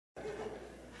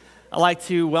I'd like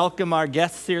to welcome our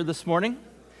guests here this morning.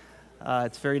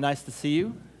 It's very nice to see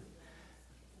you.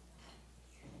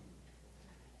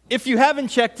 If you haven't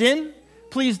checked in,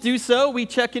 please do so. We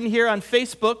check in here on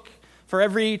Facebook. For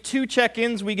every 2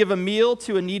 check-ins, we give a meal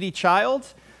to a needy child.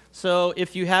 So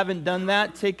if you haven't done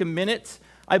that, take a minute.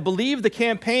 I believe the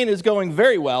campaign is going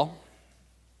very well.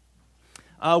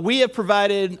 We have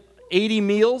provided 80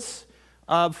 meals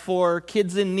for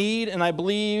kids in need, and I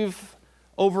believe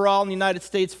overall in the United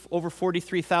States, over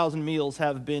 43,000 meals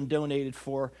have been donated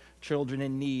for children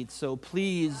in need. So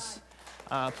please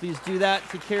do that,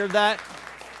 take care of that.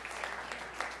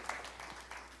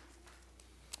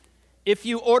 If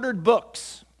you ordered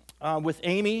books with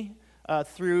Amy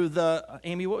through the,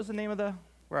 Amy, what was the name of the,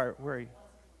 where are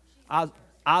you?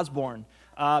 Osborne.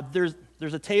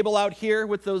 There's a table out here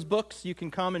with those books. You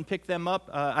can come and pick them up.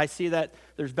 I see that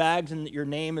there's bags and your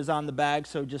name is on the bag,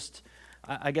 so just,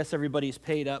 I guess everybody's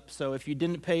paid up. So if you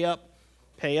didn't pay up.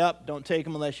 Don't take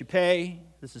them unless you pay.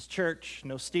 This is church,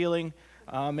 no stealing.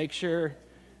 Make sure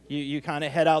you kind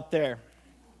of head out there.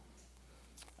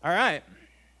 All right.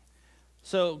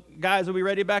 So, guys, are we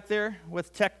ready back there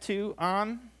with Tech 2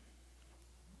 on?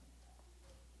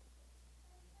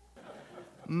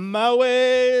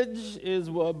 Marriage is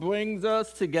what brings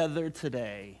us together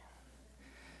today.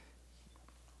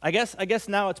 I guess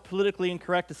now it's politically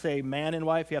incorrect to say man and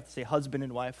wife. You have to say husband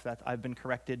and wife. That I've been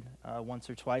corrected once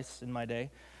or twice in my day.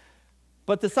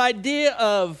 But this idea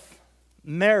of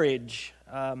marriage,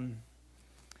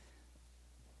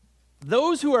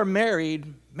 those who are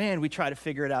married, man, we try to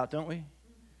figure it out, don't we?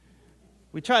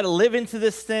 We try to live into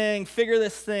this thing, figure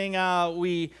this thing out.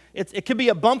 It could be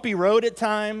a bumpy road at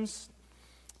times.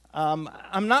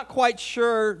 I'm not quite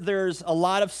sure there's a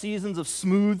lot of seasons of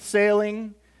smooth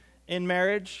sailing in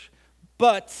marriage,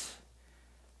 but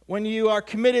when you are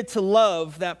committed to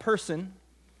love that person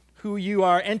who you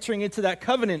are entering into that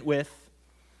covenant with,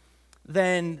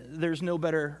 then there's no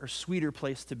better or sweeter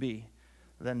place to be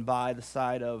than by the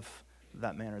side of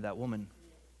that man or that woman.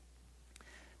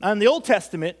 Now, in the Old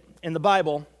Testament, in the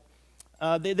Bible,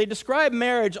 they describe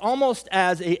marriage almost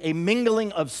as a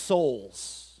mingling of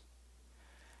souls.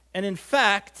 And in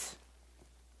fact,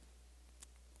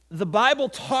 the Bible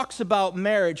talks about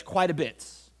marriage quite a bit.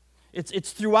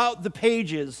 It's throughout the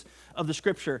pages of the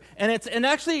Scripture, and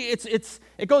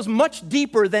it goes much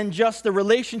deeper than just the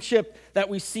relationship that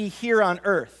we see here on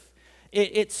earth.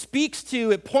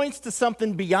 It points to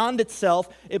something beyond itself.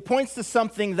 It points to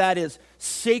something that is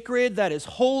sacred, that is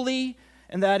holy,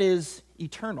 and that is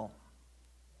eternal.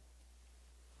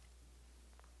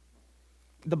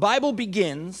 The Bible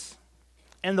begins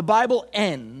and the Bible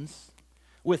ends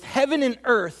with heaven and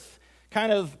earth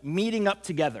kind of meeting up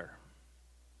together.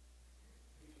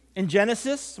 In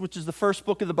Genesis, which is the first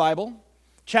book of the Bible,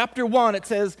 chapter 1, it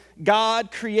says,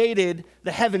 God created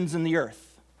the heavens and the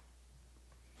earth.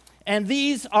 And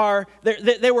these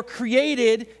they were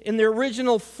created in their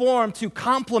original form to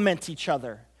complement each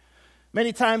other.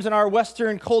 Many times in our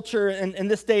Western culture in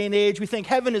this day and age, we think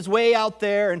heaven is way out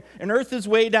there and earth is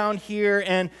way down here,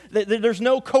 and there's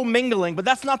no commingling. But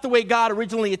that's not the way God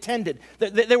originally intended.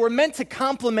 They were meant to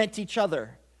complement each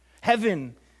other,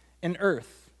 heaven and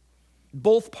earth,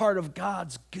 both part of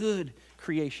God's good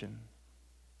creation.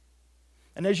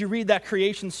 And as you read that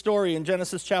creation story in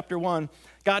Genesis chapter 1,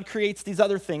 God creates these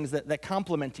other things that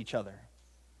complement each other.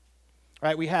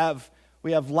 Right? We have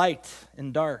light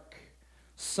and dark,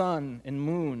 sun and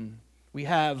moon. We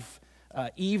have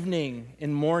evening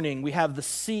and morning. We have the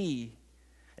sea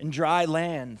and dry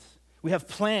land. We have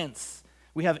plants.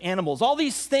 We have animals. All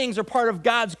these things are part of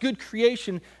God's good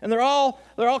creation, and they're all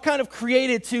kind of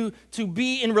created to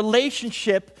be in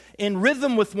relationship, in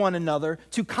rhythm with one another,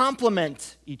 to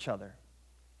complement each other.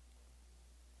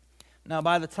 Now,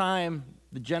 by the time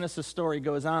the Genesis story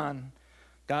goes on,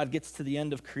 God gets to the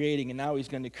end of creating, and now he's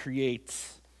going to create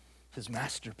his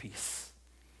masterpiece.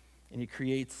 And he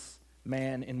creates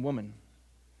man and woman.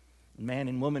 Man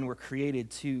and woman were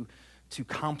created to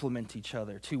complement each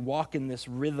other, to walk in this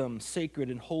rhythm, sacred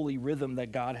and holy rhythm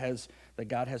that God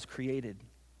has created.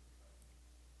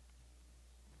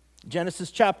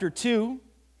 Genesis chapter 2,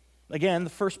 again, the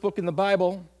first book in the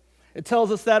Bible, it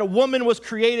tells us that a woman was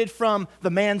created from the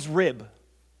man's rib.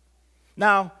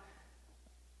 Now,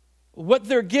 what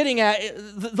they're getting at,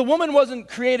 the woman wasn't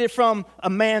created from a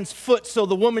man's foot, so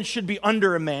the woman should be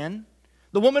under a man.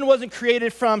 The woman wasn't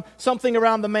created from something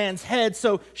around the man's head,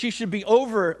 so she should be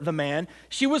over the man.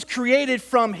 She was created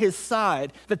from his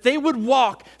side, that they would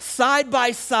walk side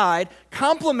by side,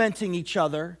 complementing each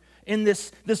other in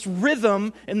this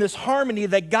rhythm, in this harmony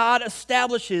that God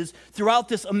establishes throughout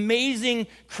this amazing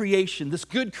creation, this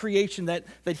good creation that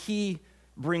he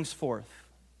brings forth.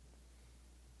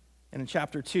 And in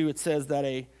chapter 2, it says that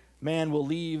a man will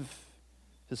leave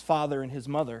his father and his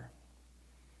mother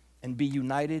and be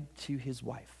united to his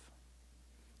wife,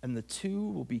 and the two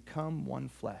will become one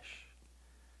flesh.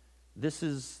 This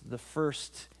is the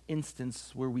first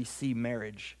instance where we see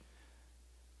marriage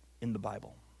in the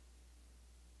Bible.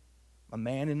 A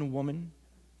man and a woman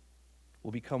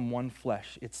will become one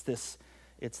flesh. It's this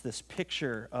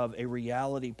picture of a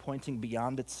reality pointing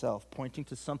beyond itself, pointing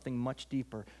to something much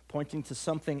deeper, pointing to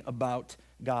something about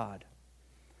God.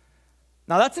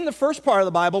 Now that's in the first part of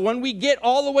the Bible. When we get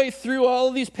all the way through all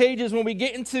of these pages, when we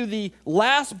get into the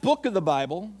last book of the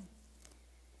Bible,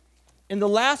 in the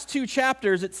last 2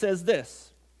 chapters it says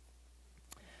this: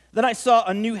 "Then I saw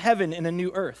a new heaven and a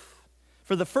new earth,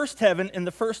 for the first heaven and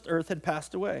the first earth had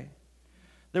passed away.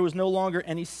 There was no longer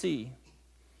any sea.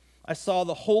 I saw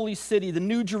the holy city, the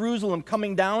new Jerusalem,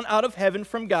 coming down out of heaven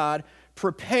from God,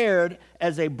 prepared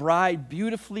as a bride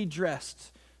beautifully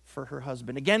dressed for her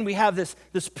husband." Again, we have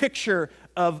this picture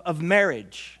of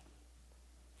marriage.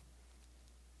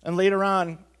 And later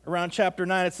on, around chapter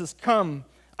 9, it says, "Come,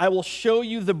 I will show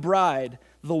you the bride,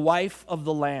 the wife of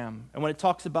the Lamb." And when it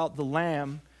talks about the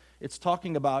Lamb, it's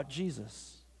talking about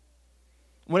Jesus.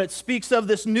 When it speaks of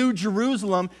this new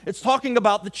Jerusalem, it's talking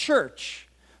about the church.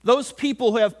 Those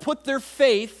people who have put their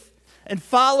faith and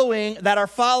are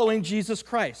following Jesus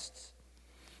Christ.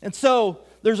 And so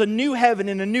there's a new heaven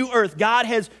and a new earth. God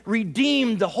has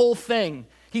redeemed the whole thing.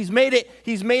 He's made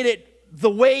it the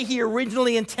way he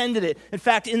originally intended it. In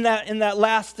fact, in that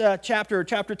last chapter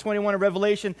 21 of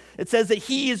Revelation, it says that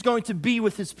he is going to be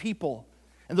with his people,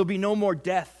 and there'll be no more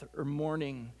death or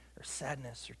mourning or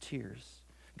sadness or tears.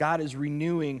 God is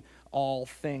renewing all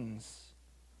things.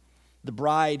 The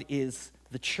bride is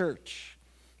the church.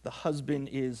 The husband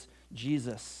is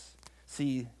Jesus.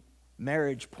 See,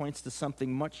 marriage points to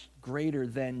something much greater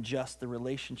than just the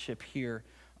relationship here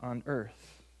on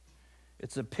earth.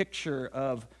 It's a picture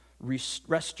of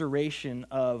restoration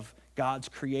of God's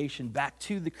creation back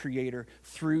to the Creator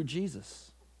through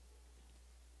Jesus.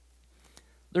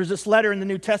 There's this letter in the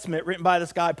New Testament written by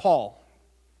this guy, Paul.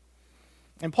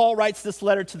 And Paul writes this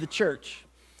letter to the church.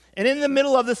 And in the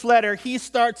middle of this letter, he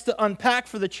starts to unpack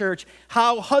for the church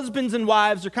how husbands and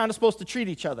wives are kind of supposed to treat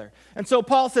each other. And so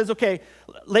Paul says, okay,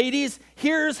 ladies,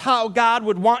 here's how God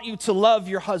would want you to love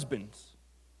your husbands.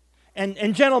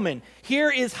 And gentlemen,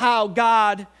 here is how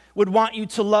God would want you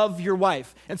to love your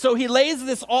wife. And so he lays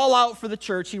this all out for the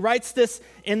church. He writes this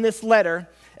in this letter.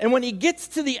 And when he gets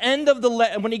to the end of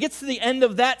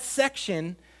that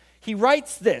section, he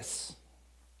writes this: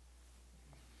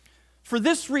 "For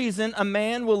this reason, a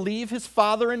man will leave his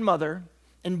father and mother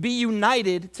and be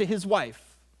united to his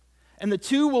wife, and the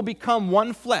two will become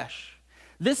one flesh.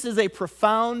 This is a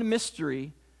profound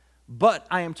mystery, but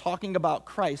I am talking about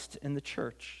Christ and the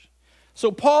church." So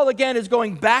Paul, again, is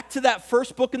going back to that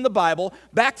first book in the Bible,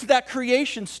 back to that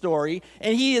creation story,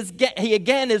 and he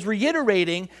again is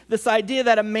reiterating this idea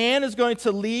that a man is going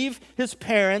to leave his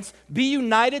parents, be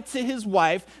united to his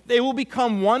wife, they will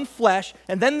become one flesh,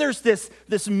 and then there's this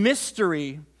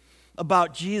mystery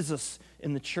about Jesus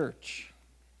in the church.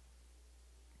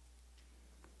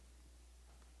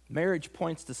 Marriage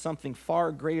points to something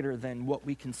far greater than what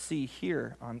we can see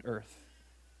here on earth,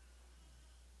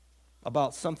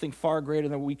 about something far greater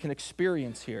than we can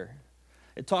experience here.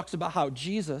 It talks about how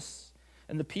Jesus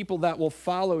and the people that will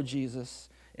follow Jesus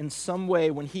in some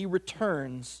way, when he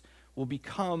returns, will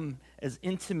become as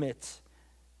intimate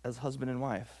as husband and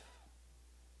wife,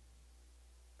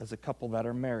 as a couple that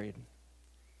are married.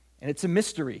 And it's a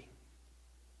mystery.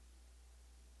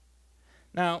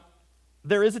 Now,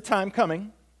 there is a time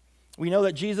coming. We know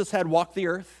that Jesus had walked the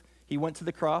earth. He went to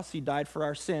the cross. He died for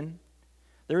our sin.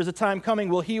 There is a time coming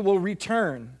where he will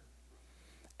return.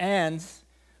 And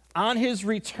on his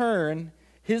return,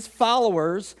 his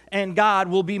followers and God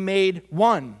will be made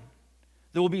one.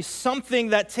 There will be something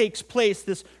that takes place,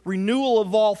 this renewal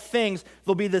of all things.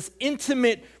 There'll be this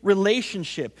intimate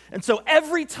relationship. And so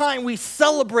every time we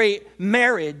celebrate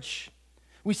marriage,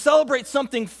 we celebrate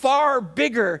something far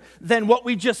bigger than what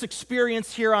we just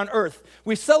experienced here on earth.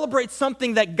 We celebrate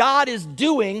something that God is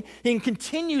doing and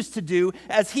continues to do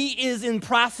as he is in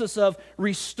process of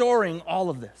restoring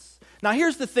all of this. Now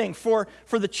here's the thing, for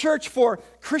the church, for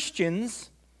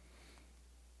Christians,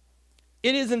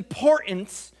 it is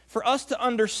important for us to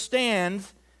understand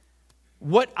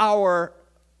what our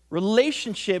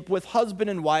relationship with husband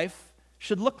and wife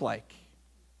should look like.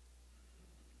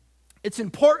 It's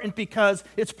important because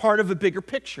it's part of a bigger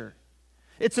picture.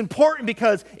 It's important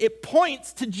because it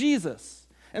points to Jesus.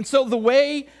 And so the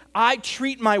way I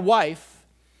treat my wife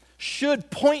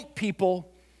should point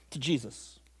people to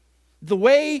Jesus. The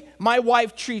way my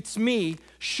wife treats me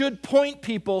should point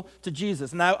people to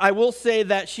Jesus. And I will say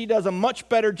that she does a much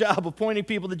better job of pointing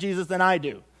people to Jesus than I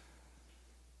do.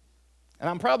 And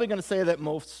I'm probably going to say that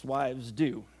most wives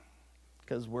do,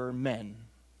 because we're men.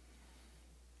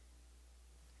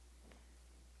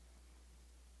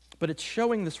 But it's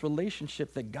showing this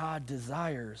relationship that God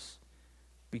desires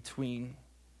between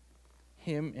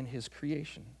him and his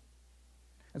creation.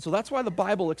 And so that's why the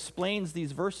Bible explains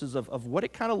these verses of what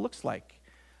it kind of looks like,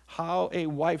 how a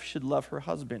wife should love her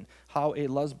husband, how a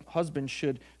husband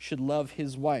should love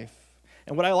his wife.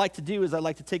 And what I like to do is I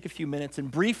like to take a few minutes and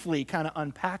briefly kind of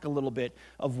unpack a little bit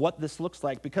of what this looks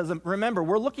like. Because remember,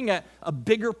 we're looking at a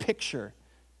bigger picture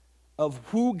of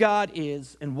who God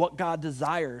is and what God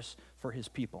desires for his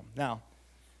people. Now,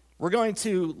 we're going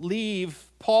to leave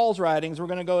Paul's writings. We're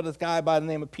going to go to this guy by the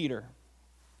name of Peter.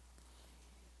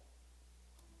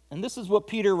 And this is what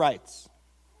Peter writes.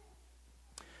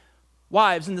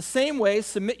 Wives, in the same way,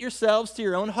 submit yourselves to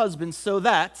your own husbands, so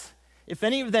that, if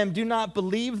any of them do not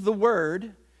believe the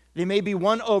word, they may be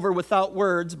won over without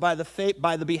words by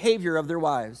the behavior of their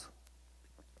wives,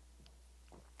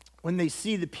 when they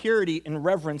see the purity and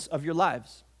reverence of your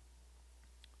lives.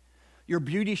 Your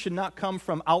beauty should not come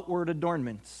from outward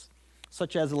adornments,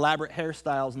 such as elaborate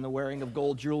hairstyles and the wearing of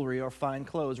gold jewelry or fine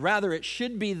clothes. Rather, it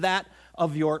should be that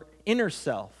of your inner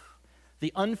self,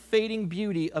 the unfading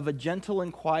beauty of a gentle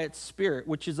and quiet spirit,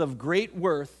 which is of great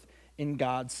worth in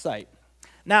God's sight.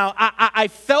 Now, I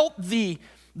felt the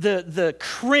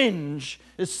cringe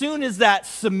as soon as that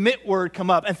submit word come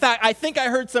up. In fact, I think I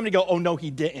heard somebody go, "Oh, no, he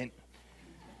didn't."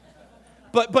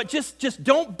 But just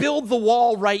don't build the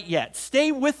wall right yet.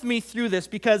 Stay with me through this,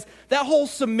 because that whole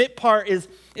submit part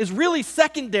is really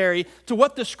secondary to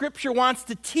what the Scripture wants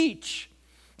to teach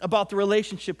about the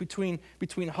relationship between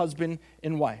husband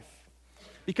and wife.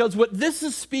 Because what this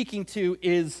is speaking to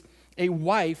is a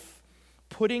wife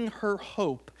putting her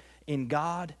hope in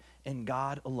God and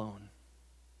God alone.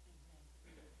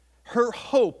 Her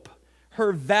hope,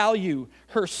 her value,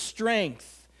 her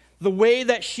strength, the way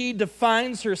that she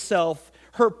defines herself,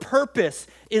 her purpose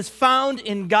is found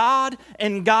in God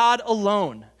and God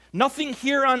alone. Nothing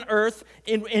here on earth,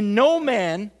 in no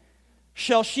man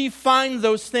shall she find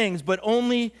those things, but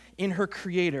only in her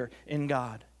Creator, in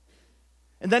God.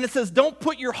 And then it says, don't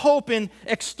put your hope in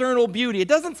external beauty.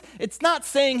 It's not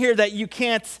saying here that you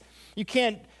can't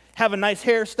have a nice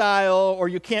hairstyle, or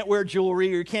you can't wear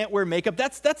jewelry, or you can't wear makeup.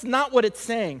 That's not what it's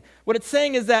saying. What it's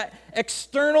saying is that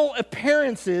external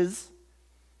appearances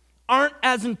aren't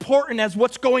as important as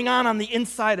what's going on the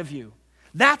inside of you.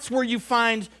 That's where you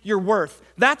find your worth.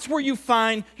 That's where you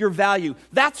find your value.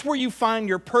 That's where you find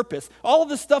your purpose. All of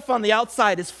the stuff on the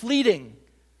outside is fleeting.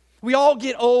 We all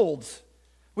get old.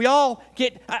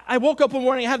 I woke up one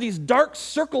morning and had these dark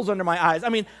circles under my eyes. I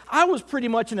mean, I was pretty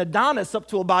much an Adonis up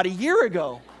to about a year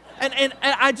ago. And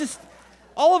I just,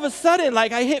 all of a sudden,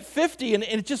 like, I hit 50 and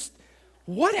it just,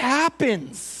 what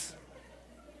happens?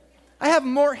 I have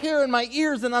more hair in my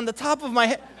ears than on the top of my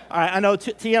head. All right, I know,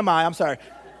 TMI, I'm sorry.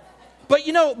 But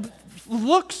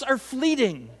looks are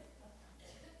fleeting.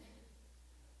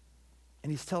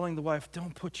 And he's telling the wife,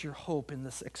 don't put your hope in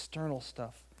this external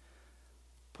stuff.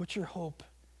 Put your hope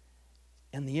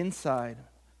in the inside.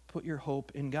 Put your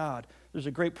hope in God. There's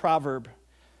a great proverb,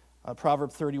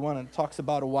 Proverb 31, and it talks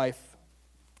about a wife.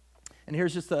 And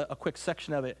here's just a quick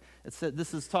section of it. It said,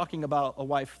 this is talking about a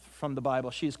wife from the Bible.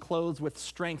 She is clothed with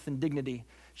strength and dignity.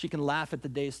 She can laugh at the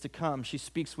days to come. She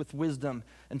speaks with wisdom,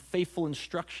 and faithful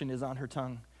instruction is on her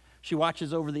tongue. She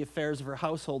watches over the affairs of her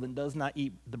household and does not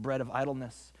eat the bread of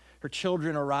idleness. Her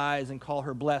children arise and call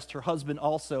her blessed, her husband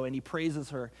also, and he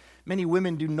praises her. Many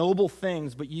women do noble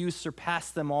things, but you surpass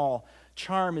them all.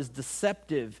 Charm is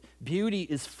deceptive, beauty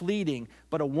is fleeting,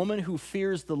 but a woman who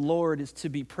fears the Lord is to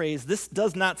be praised. This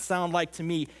does not sound like, to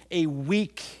me, a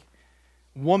weak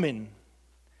woman.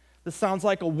 This sounds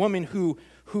like a woman who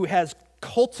has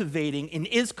cultivating and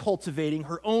is cultivating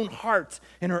her own heart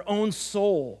and her own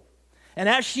soul. And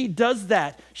as she does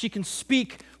that, she can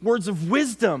speak words of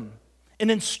wisdom and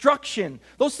instruction.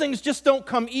 Those things just don't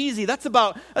come easy. That's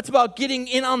about getting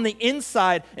in on the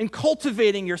inside and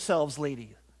cultivating yourselves,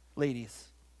 ladies.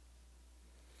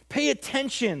 Pay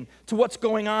attention to what's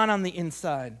going on the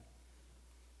inside.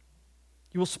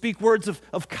 You will speak words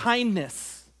of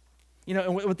kindness.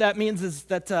 And what that means is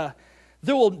that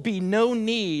there will be no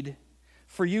need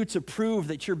for you to prove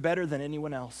that you're better than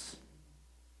anyone else.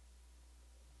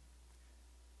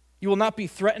 You will not be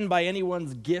threatened by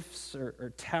anyone's gifts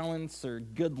or talents or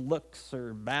good looks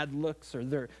or bad looks or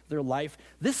their life.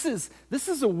 This is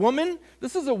a woman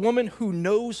who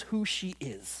knows who she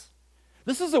is,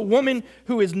 This is a woman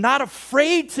who is not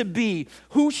afraid to be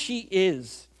who she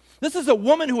is. This is a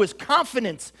woman who is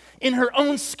confident in her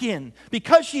own skin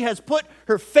because she has put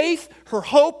her faith, her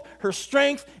hope, her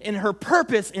strength, and her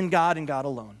purpose in God and God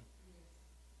alone.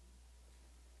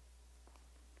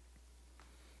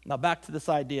 Now back to this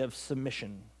idea of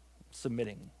submitting.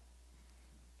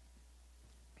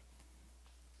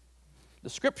 The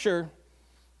scripture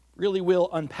really will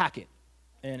unpack it,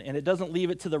 and it doesn't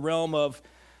leave it to the realm of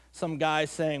some guy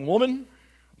saying, "Woman,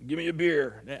 give me a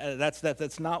beer."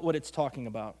 That's not what it's talking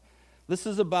about. This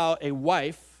is about a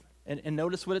wife, and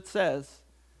notice what it says.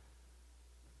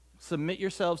 Submit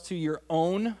yourselves to your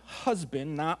own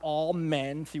husband, not all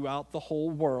men throughout the whole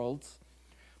world,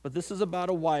 but this is about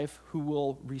a wife who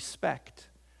will respect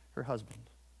her husband.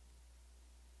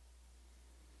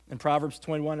 In Proverbs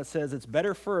 21, it says, "It's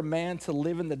better for a man to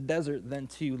live in the desert than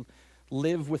to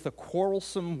live with a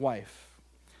quarrelsome wife."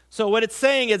 So what it's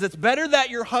saying is it's better that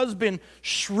your husband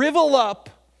shrivel up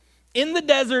in the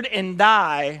desert and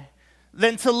die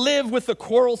than to live with a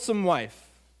quarrelsome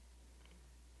wife.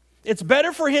 It's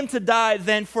better for him to die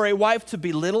than for a wife to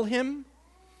belittle him,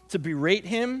 to berate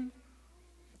him,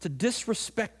 to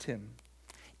disrespect him,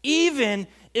 even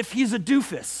if he's a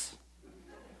doofus.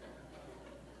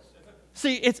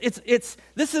 See,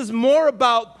 this is more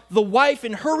about the wife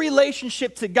and her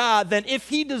relationship to God than if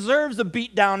he deserves a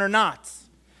beatdown or not.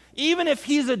 Even if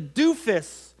he's a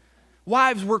doofus,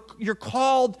 wives, you're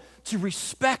called to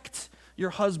respect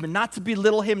your husband, not to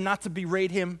belittle him, not to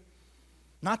berate him,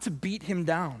 not to beat him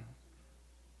down.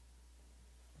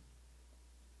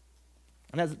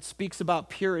 And as it speaks about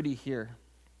purity here,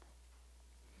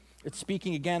 it's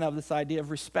speaking again of this idea of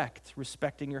respect,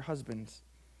 respecting your husband.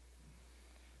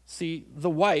 See, the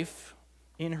wife,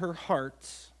 in her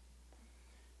heart,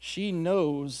 she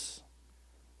knows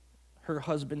her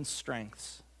husband's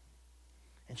strengths,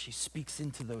 and she speaks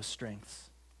into those strengths.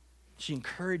 She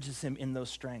encourages him in those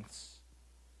strengths.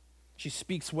 She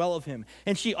speaks well of him.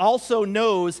 And she also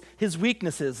knows his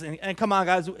weaknesses. And come on,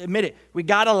 guys, admit it. We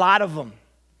got a lot of them.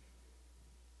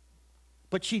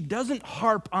 But she doesn't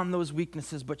harp on those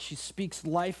weaknesses, but she speaks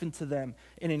life into them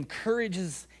and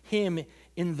encourages him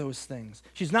in those things.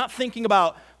 She's not thinking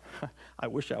about, "I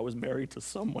wish I was married to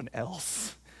someone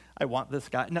else. I want this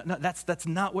guy." No, that's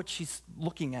not what she's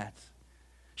looking at.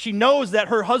 She knows that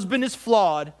her husband is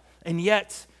flawed, and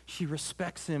yet she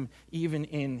respects him even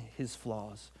in his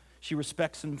flaws. She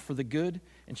respects him for the good,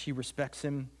 and she respects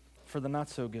him for the not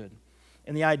so good.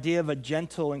 And the idea of a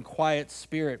gentle and quiet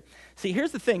spirit. See,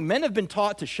 here's the thing. Men have been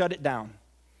taught to shut it down.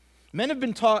 Men have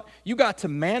been taught you got to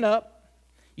man up.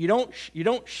 You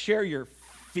don't share your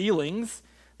feelings.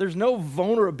 There's no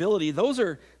vulnerability. Those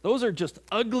are just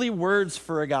ugly words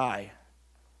for a guy.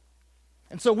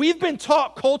 And so we've been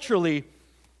taught culturally,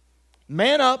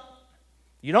 man up,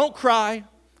 you don't cry,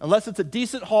 unless it's a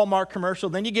decent Hallmark commercial,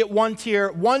 then you get one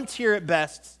tear at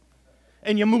best,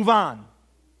 and you move on.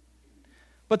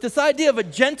 But this idea of a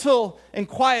gentle and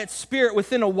quiet spirit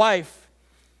within a wife,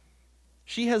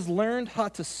 she has learned how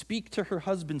to speak to her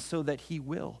husband so that he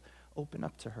will open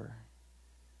up to her.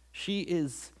 She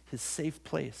is his safe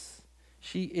place.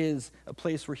 She is a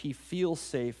place where he feels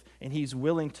safe and he's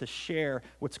willing to share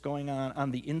what's going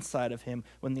on the inside of him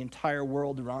when the entire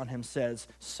world around him says,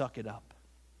 "Suck it up."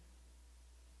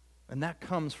 And that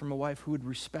comes from a wife who would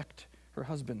respect her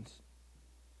husband.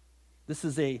 This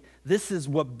is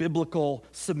what biblical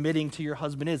submitting to your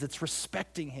husband is. It's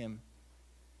respecting him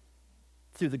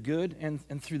through the good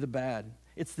and through the bad.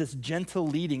 It's this gentle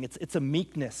leading. It's a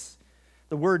meekness.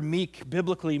 The word meek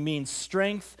biblically means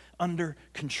strength under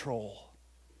control.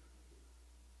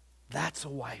 That's a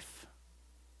wife.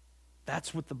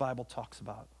 That's what the Bible talks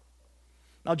about.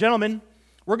 Now, gentlemen,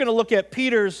 we're going to look at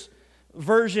Peter's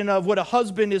version of what a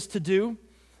husband is to do.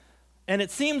 And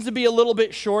it seems to be a little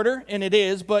bit shorter, and it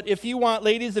is, but if you want,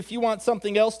 ladies, if you want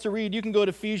something else to read, you can go to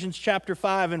Ephesians chapter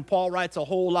 5, and Paul writes a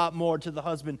whole lot more to the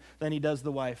husband than he does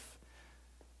the wife.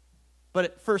 But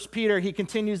at 1 Peter, he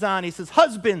continues on. He says,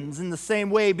 "Husbands, in the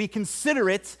same way, be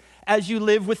considerate as you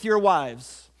live with your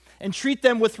wives, and treat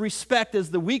them with respect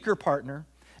as the weaker partner,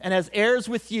 and as heirs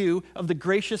with you of the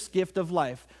gracious gift of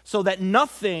life, so that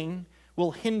nothing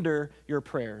will hinder your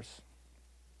prayers."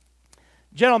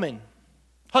 Gentlemen,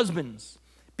 husbands,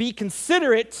 be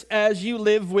considerate as you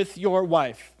live with your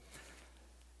wife.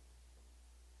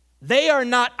 They are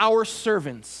not our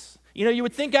servants. You know, you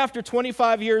would think after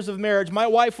 25 years of marriage, my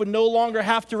wife would no longer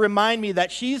have to remind me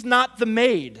that she's not the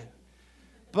maid,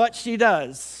 but she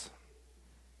does.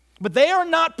 But they are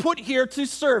not put here to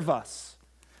serve us.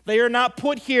 They are not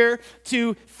put here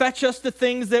to fetch us the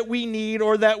things that we need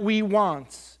or that we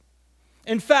want.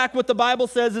 In fact, what the Bible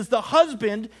says is the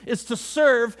husband is to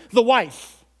serve the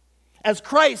wife, as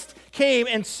Christ came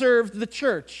and served the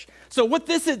church. So what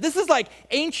this is like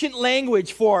ancient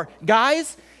language for,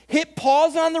 guys, hit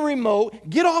pause on the remote,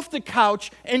 get off the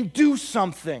couch, and do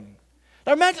something.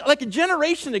 Now imagine, like a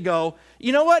generation ago,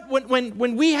 you know what?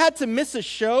 When we had to miss a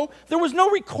show, there was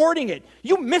no recording it.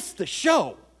 You missed the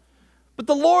show. But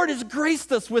the Lord has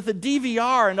graced us with a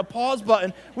DVR and a pause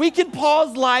button. We can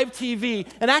pause live TV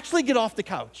and actually get off the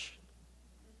couch.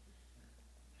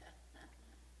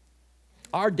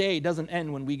 Our day doesn't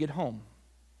end when we get home,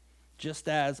 just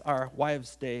as our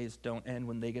wives' days don't end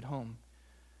when they get home.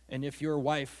 And if your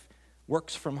wife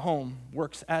works from home,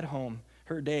 works at home,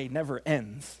 her day never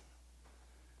ends.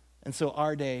 And so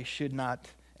our day should not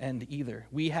end either.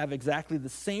 We have exactly the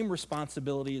same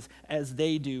responsibilities as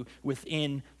they do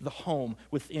within the home,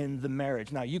 within the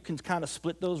marriage. Now, you can kind of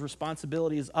split those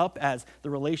responsibilities up as the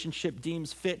relationship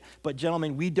deems fit, but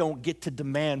gentlemen, we don't get to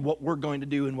demand what we're going to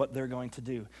do and what they're going to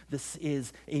do. This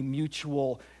is a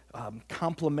mutual,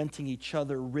 complementing each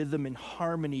other, rhythm and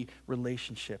harmony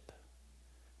relationship.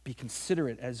 Be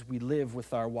considerate as we live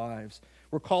with our wives.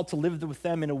 We're called to live with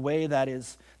them in a way that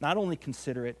is not only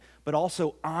considerate, but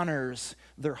also honors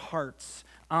their hearts,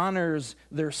 honors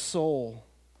their soul.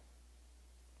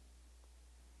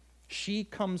 She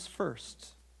comes first.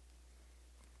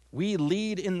 We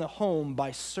lead in the home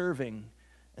by serving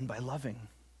and by loving.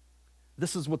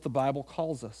 This is what the Bible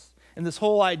calls us. And this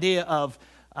whole idea of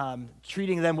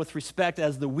treating them with respect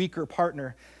as the weaker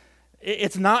partner,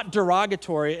 it's not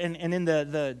derogatory, and in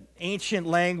the ancient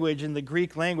language, in the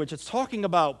Greek language, it's talking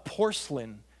about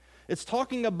porcelain. It's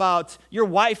talking about your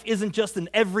wife isn't just an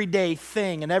everyday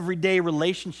thing, an everyday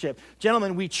relationship.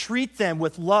 Gentlemen, we treat them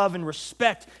with love and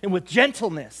respect and with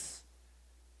gentleness.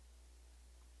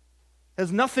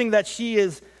 There's nothing that she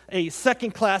is a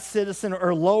second-class citizen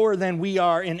or lower than we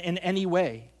are in any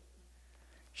way.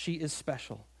 She is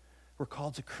special. We're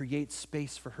called to create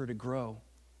space for her to grow.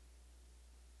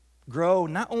 Grow,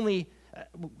 not only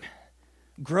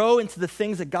grow into the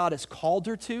things that God has called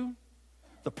her to,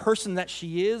 the person that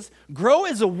she is. Grow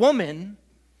as a woman,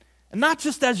 and not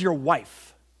just as your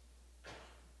wife.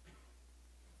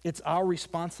 It's our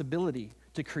responsibility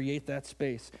to create that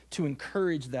space, to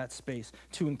encourage that space,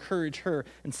 to encourage her.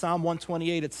 In Psalm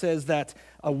 128, it says that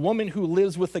a woman who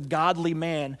lives with a godly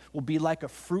man will be like a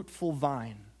fruitful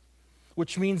vine,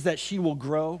 which means that she will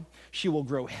grow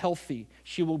healthy,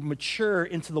 she will mature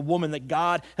into the woman that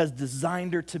God has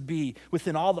designed her to be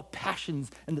within all the passions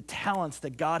and the talents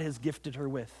that God has gifted her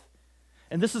with.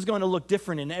 And this is going to look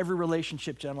different in every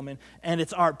relationship, gentlemen, and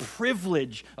it's our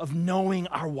privilege of knowing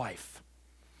our wife.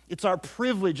 It's our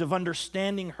privilege of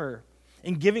understanding her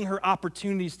and giving her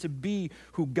opportunities to be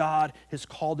who God has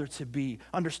called her to be,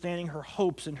 understanding her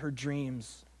hopes and her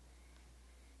dreams.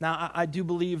 Now, I do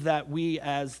believe that we,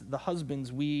 as the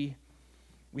husbands, we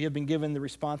have been given the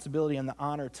responsibility and the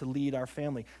honor to lead our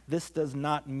family. This does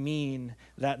not mean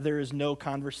that there is no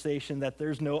conversation, that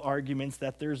there's no arguments,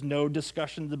 that there's no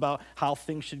discussions about how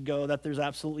things should go, that there's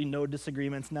absolutely no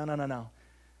disagreements. No.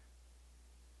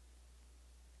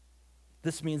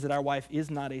 This means that our wife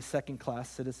is not a second-class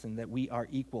citizen, that we are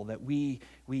equal, that we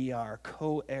are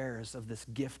co-heirs of this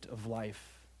gift of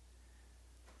life.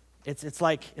 It's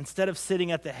like instead of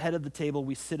sitting at the head of the table,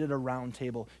 we sit at a round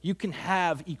table. You can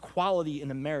have equality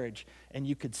in a marriage, and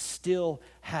you could still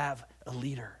have a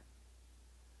leader.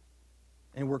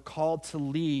 And we're called to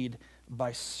lead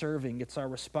by serving. It's our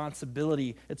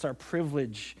responsibility. It's our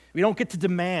privilege. We don't get to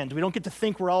demand. We don't get to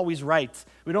think we're always right.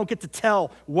 We don't get to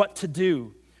tell what to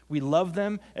do. We love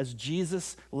them as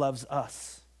Jesus loves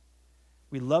us.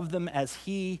 We love them as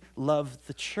he loved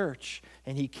the church,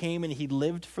 and he came and he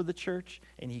lived for the church,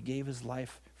 and he gave his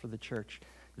life for the church.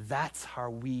 That's how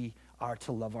we are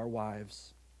to love our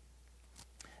wives.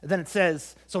 And then it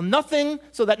says, so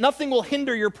that nothing will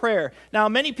hinder your prayer. Now,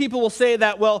 many people will say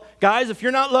that, well, guys, if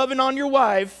you're not loving on your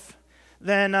wife,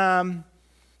 then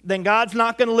God's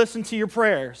not going to listen to your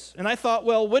prayers. And I thought,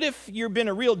 well, what if you've been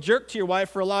a real jerk to your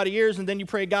wife for a lot of years, and then you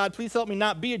pray, God, please help me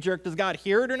not be a jerk. Does God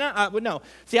hear it or not? No.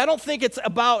 See, I don't think it's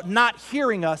about not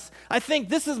hearing us. I think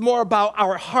this is more about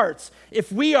our hearts.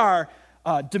 If we are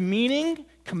demeaning,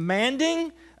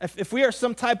 commanding, if we are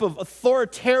some type of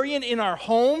authoritarian in our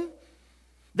home,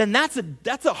 then that's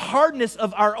a hardness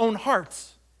of our own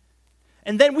hearts.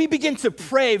 And then we begin to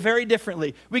pray very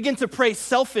differently. We begin to pray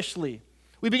selfishly.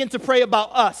 We begin to pray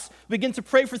about us. We begin to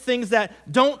pray for things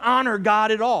that don't honor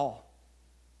God at all.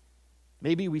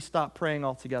 Maybe we stop praying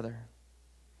altogether.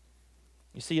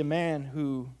 You see, a man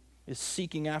who is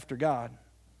seeking after God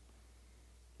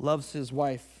loves his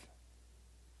wife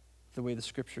the way the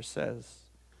scripture says.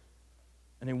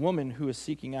 And a woman who is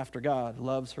seeking after God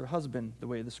loves her husband the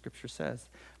way the scripture says.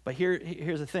 But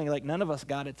here's the thing, like none of us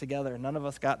got it together. None of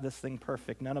us got this thing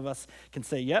perfect. None of us can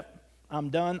say, yep, I'm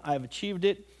done. I've achieved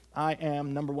it. I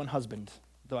am number one husband.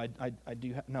 Though I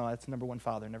do, no, that's number one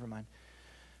father. Never mind.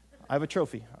 I have a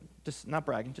trophy. Just not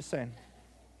bragging, just saying.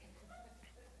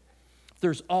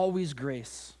 There's always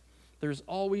grace. There's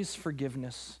always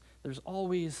forgiveness. There's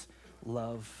always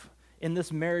love. In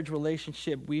this marriage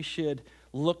relationship, we should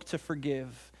look to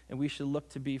forgive, and we should look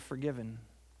to be forgiven.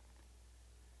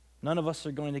 None of us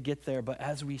are going to get there, but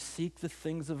as we seek the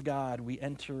things of God, we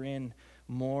enter in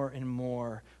more and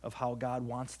more of how God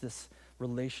wants this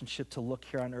relationship to look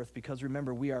here on earth. Because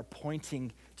remember, we are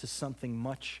pointing to something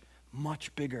much,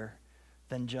 much bigger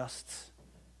than just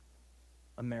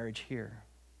a marriage here.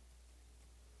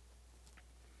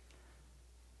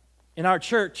 In our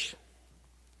church,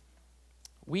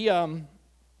 we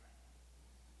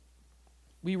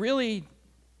really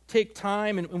take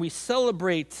time and we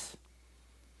celebrate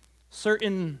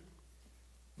certain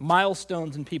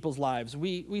milestones in people's lives.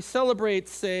 We celebrate,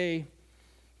 say,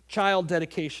 child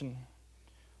dedication,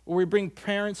 where we bring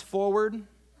parents forward,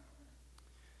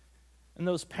 and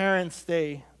those parents,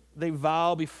 they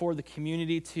vow before the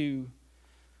community to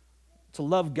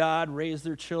love God, raise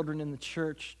their children in the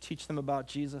church, teach them about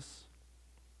Jesus,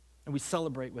 and we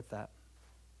celebrate with that.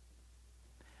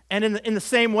 And in the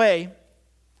same way,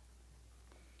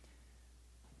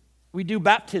 we do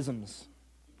baptisms.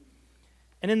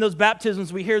 And in those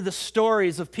baptisms, we hear the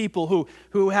stories of people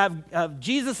who have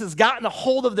Jesus has gotten a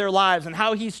hold of their lives and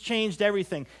how he's changed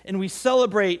everything. And we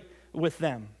celebrate with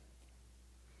them.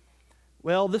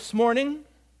 Well, this morning,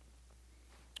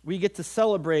 we get to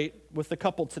celebrate with a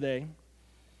couple today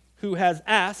who has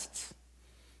asked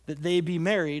that they be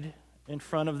married in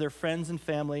front of their friends and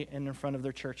family and in front of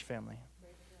their church family.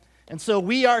 And so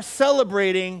we are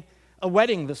celebrating a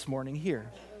wedding this morning here.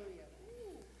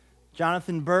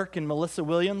 Jonathan Burke and Melissa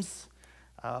Williams,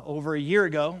 over a year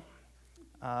ago,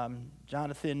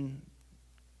 Jonathan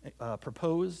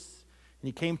proposed, and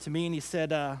he came to me and he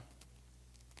said, I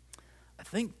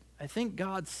think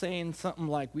God's saying something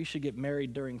like we should get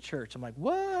married during church. I'm like,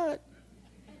 what?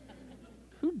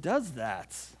 Who does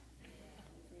that?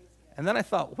 And then I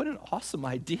thought, what an awesome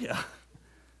idea.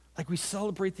 Like we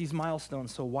celebrate these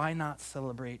milestones, so why not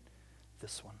celebrate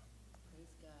this one?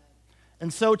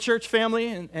 And so, church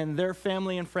family and their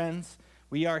family and friends,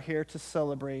 we are here to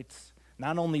celebrate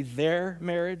not only their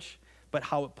marriage, but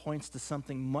how it points to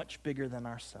something much bigger than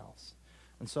ourselves.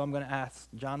 And so I'm going to ask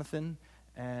Jonathan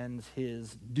and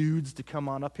his dudes to come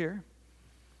on up here.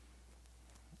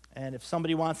 And if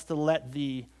somebody wants to let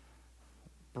the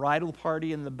bridal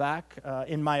party in the back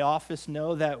in my office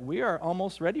know that we are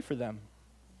almost ready for them.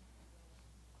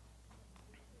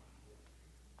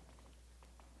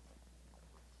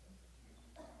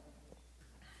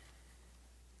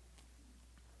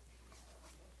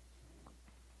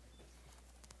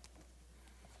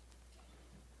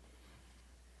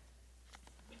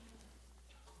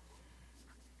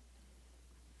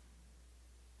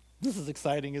 This is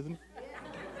exciting, isn't it?